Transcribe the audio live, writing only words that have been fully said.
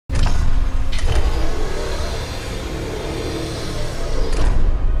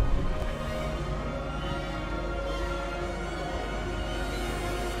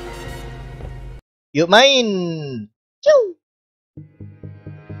Yuk main. Ciu.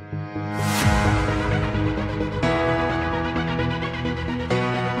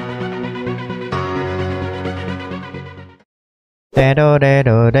 Dedo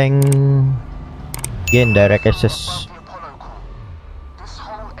dedo deng. Gain direct access. This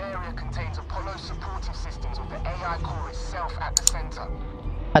whole area contains Apollo supportive systems with the AI core itself at the center.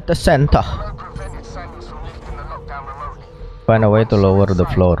 At the center. Apollo prevented Samuels from lifting the lockdown remotely. Find a way to lower the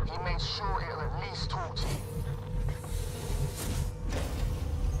floor. He made sure it'll at least talk to you.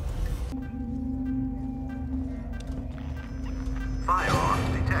 Firearms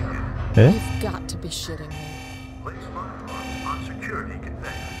detected. Eh? You've got to be shitting me. Place firearms on security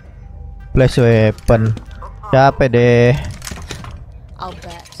conveyor. Place weapon. Capek deh. I'll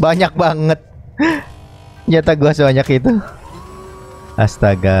bet. Banyak banget. Senjata gua sebanyak itu.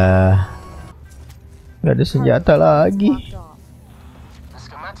 Astaga. Gak ada senjata lagi. The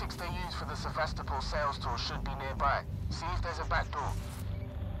schematics they use for the Sevastopol sales tour should be nearby. See if there's a back door.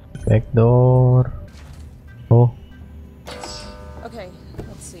 Back door. Oh, Okay,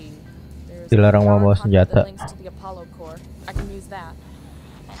 let's see. There's dilarang a membawa power senjata. conduit that links to the Apollo core. I can use that.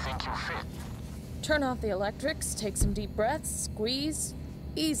 You think you'll fit? Turn off the electrics, take some deep breaths, squeeze.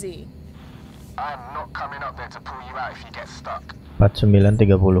 Easy. I'm not coming up there to pull you out if you get stuck.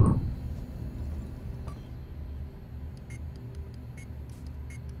 4930.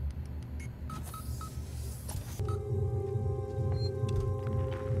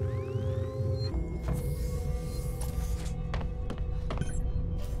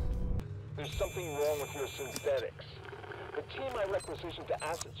 There's something wrong with your synthetics. The team I requisitioned to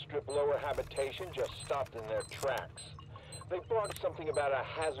Asset Strip Lower Habitation just stopped in their tracks. They brought something about a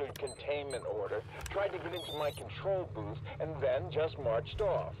hazard containment order, tried to get into my control booth, and then just marched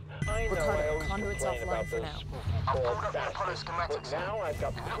off. I know Ricardo, I always conduit's complain offline about for those now. spooky I'll bald build up the Apollo bastards, but schematics. now I've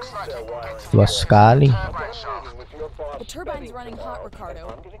got Looks proof like they're you can get wiring. to the Luas sekali. turbine shaft. With your boss The turbine's Spedding running tomorrow, hot, Ricardo.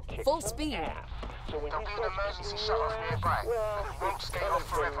 and I'm gonna kick Full some speed. ass. So when There'll he be an starts emergency kicking shut your off ass, nearby. well, It won't it's skate off coming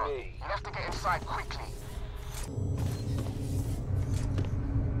from forever. me. You have to get inside quickly.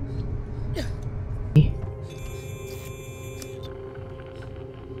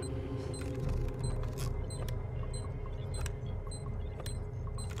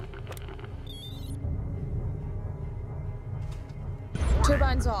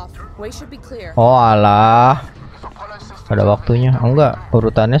 Turbine's off. Way should be clear. Oh alah. If Apollo systems Ada waktunya. Oh, enggak,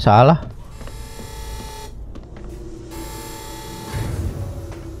 urutannya salah.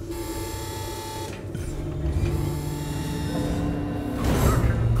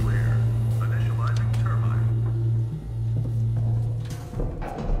 Clear. Initializing turbine.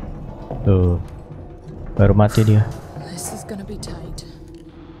 Tuh. Baru mati dia. This is gonna be tight.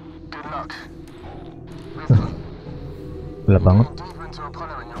 good luck. Gelap banget. Deeper into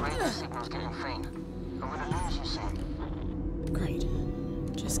Apollo and your radio signal's getting faint. I'm gonna lose you soon. Great.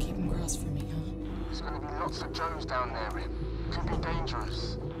 Just keep them crossed for me, huh? There's gonna be lots of Joes down there, Rip. Could be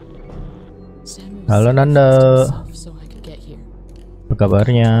dangerous. Samuel Halo, said Nanda. he fixed himself so I could get here. Apa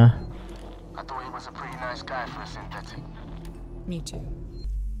kabarnya? I thought he was a pretty nice guy for a synthetic. Me too.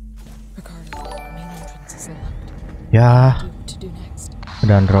 Ricardo, main entrance is locked. Ya, Do what to do next.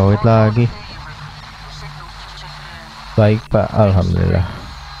 ada android lagi. Baik Pak, alhamdulillah.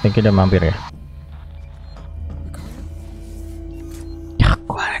 Thank you udah mampir ya. Ricardo, Ya,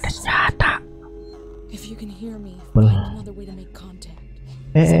 gua ada senjata. if you can hear me, Bel- find another way to make contact.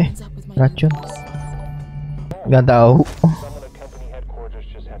 Eh, Something's up with my racun. earbuds. Nggak tahu. Someone at company headquarters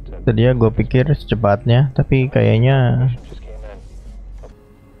just had to Tadi ya gue pikir secepatnya, tapi kayaknya just came in.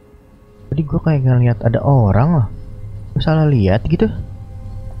 tadi gue kayak ngeliat ada orang loh. Gue salah lihat gitu.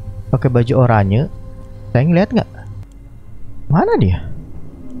 Pakai baju oranye. Saya ngeliat nggak? Mana dia?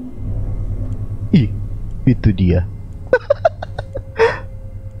 Ih, itu dia.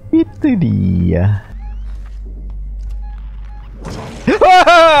 Itu dia.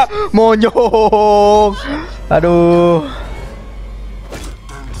 Monyong. Aduh.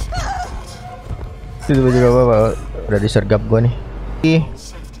 Itu baju apa? Udah disergap gua nih. Ih.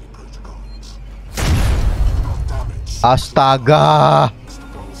 Astaga.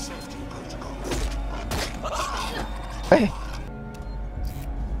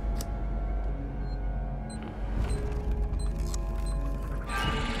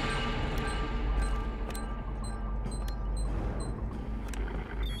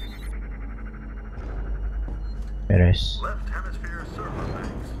 Beres. Left hemisphere server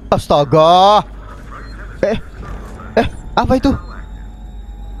banks. Astaga. Apa itu?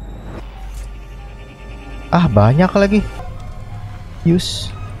 Ah, banyak lagi.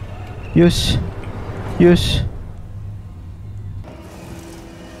 Use.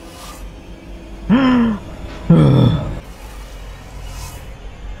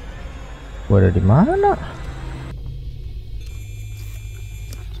 Gua ada di mana?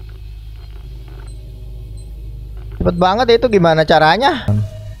 Cepet banget ya, itu gimana caranya?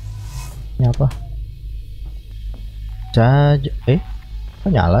 Ini apa? Saja. Kok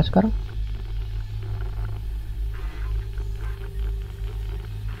nyala sekarang?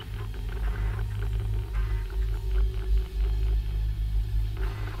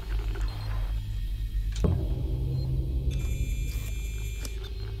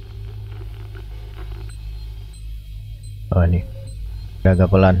 Oh ini agak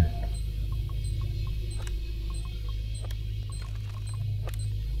pelan.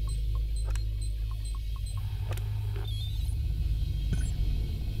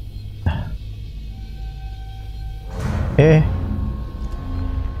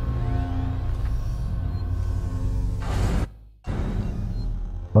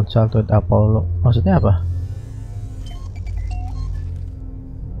 Consulted Apollo maksudnya apa?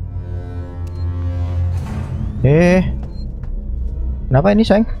 Kenapa ini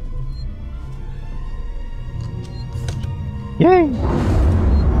sayang? Yeay.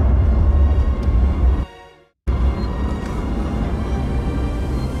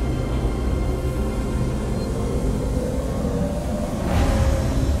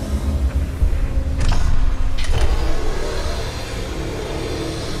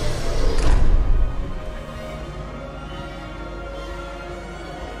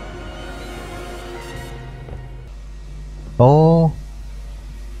 Oh,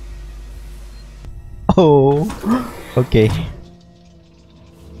 oke.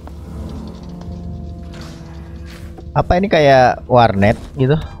 Apa ini kayak warnet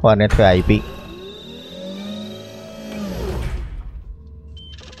gitu? Warnet VIP.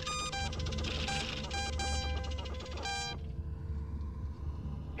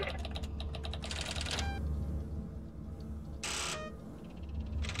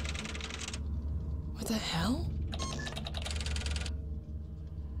 What the hell?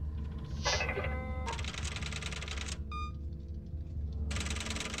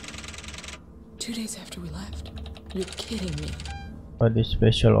 Two days after we left. You're kidding me. What is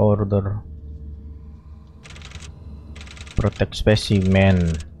special order? Protect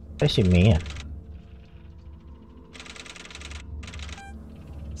specimen. Specimen.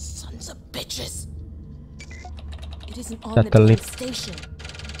 Sons of bitches. It isn't on Satellite. the station.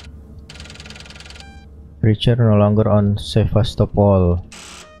 Creature no longer on Sevastopol.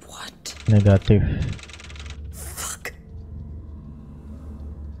 What? Negatif. Fuck.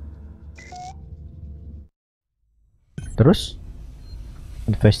 Terus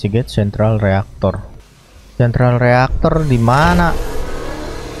investigate central reactor. Central reactor di mana?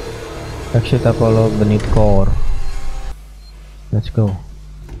 Exit Apollo beneath core. Let's go.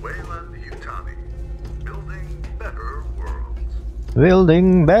 Wayland Yutani. Building better worlds. Building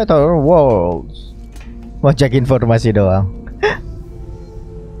better worlds. Mau cek informasi doang.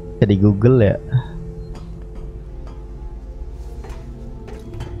 Jadi Google ya.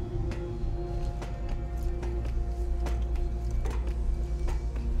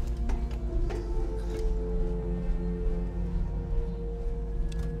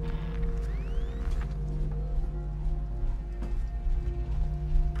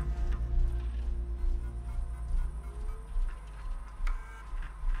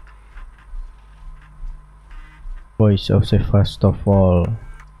 Voice of Sevastopol.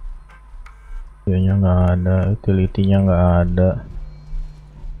 Videonya nggak ada, utility-nya nggak ada.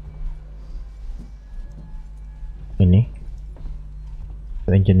 Ini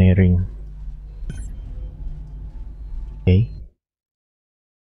engineering.